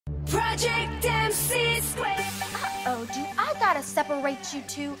Project MC². Uh-oh, do I gotta separate you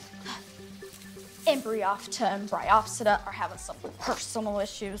two? Embryopta and Bryopsida are having some personal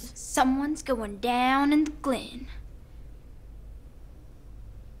issues. Someone's going down in the glen.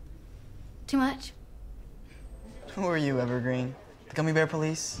 Too much? Who are you, Evergreen? The gummy bear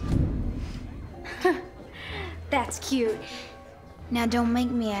police? That's cute. Now don't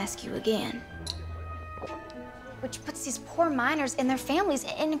make me ask you again. Which puts these poor miners and their families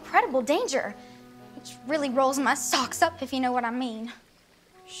in incredible danger. Which really rolls my socks up, if you know what I mean.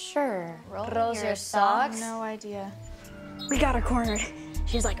 Sure. Rolls your socks? No idea. We got her cornered.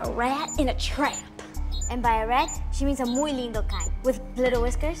 She's like a rat in a trap. And by a rat, she means a muy lindo kind, with little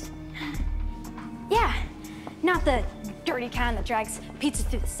whiskers. Yeah, not the dirty kind that drags pizza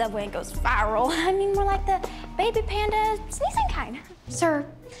through the subway and goes viral. I mean, more like the baby panda sneezing kind. Sir,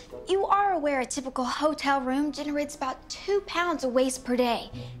 you are aware a typical hotel room generates about 2 pounds of waste per day.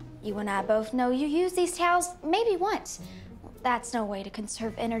 You and I both know you use these towels maybe once. Well, that's no way to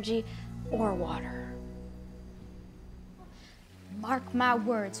conserve energy or water. Mark my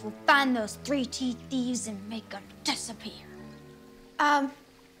words, we'll find those 3T thieves and make them disappear.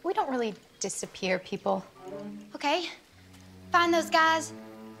 We don't really disappear people. Okay, find those guys,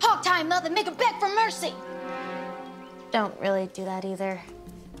 hog tie them up and make them beg for mercy. Don't really do that either.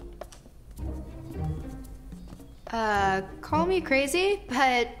 Call me crazy,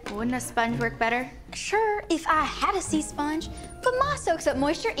 but wouldn't a sponge work better? Sure, if I had a sea sponge, but Ma soaks up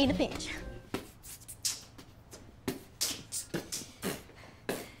moisture in a pinch.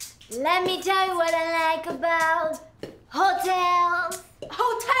 Let me tell you what I like about hotels.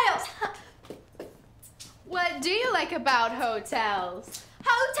 Hotels! What do you like about hotels?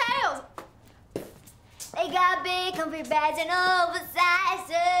 Hotels! They got big, comfy beds and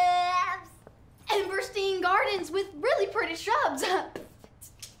oversized tubs. Emberstein gardens with really pretty shrubs.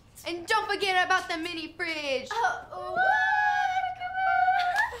 And don't forget about the mini fridge.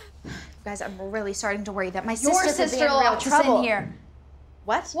 You guys, I'm really starting to worry that my Your sister could be in sister-in-law real is trouble in here.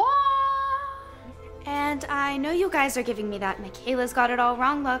 What? And I know you guys are giving me that McKeyla's got it all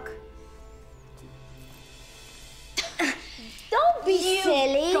wrong look. Don't be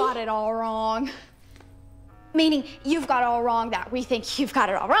silly. Got it all wrong. Meaning, you've got it all wrong that we think you've got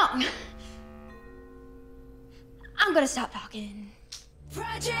it all wrong. I'm gonna stop talking.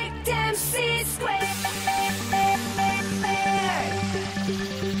 Project MC².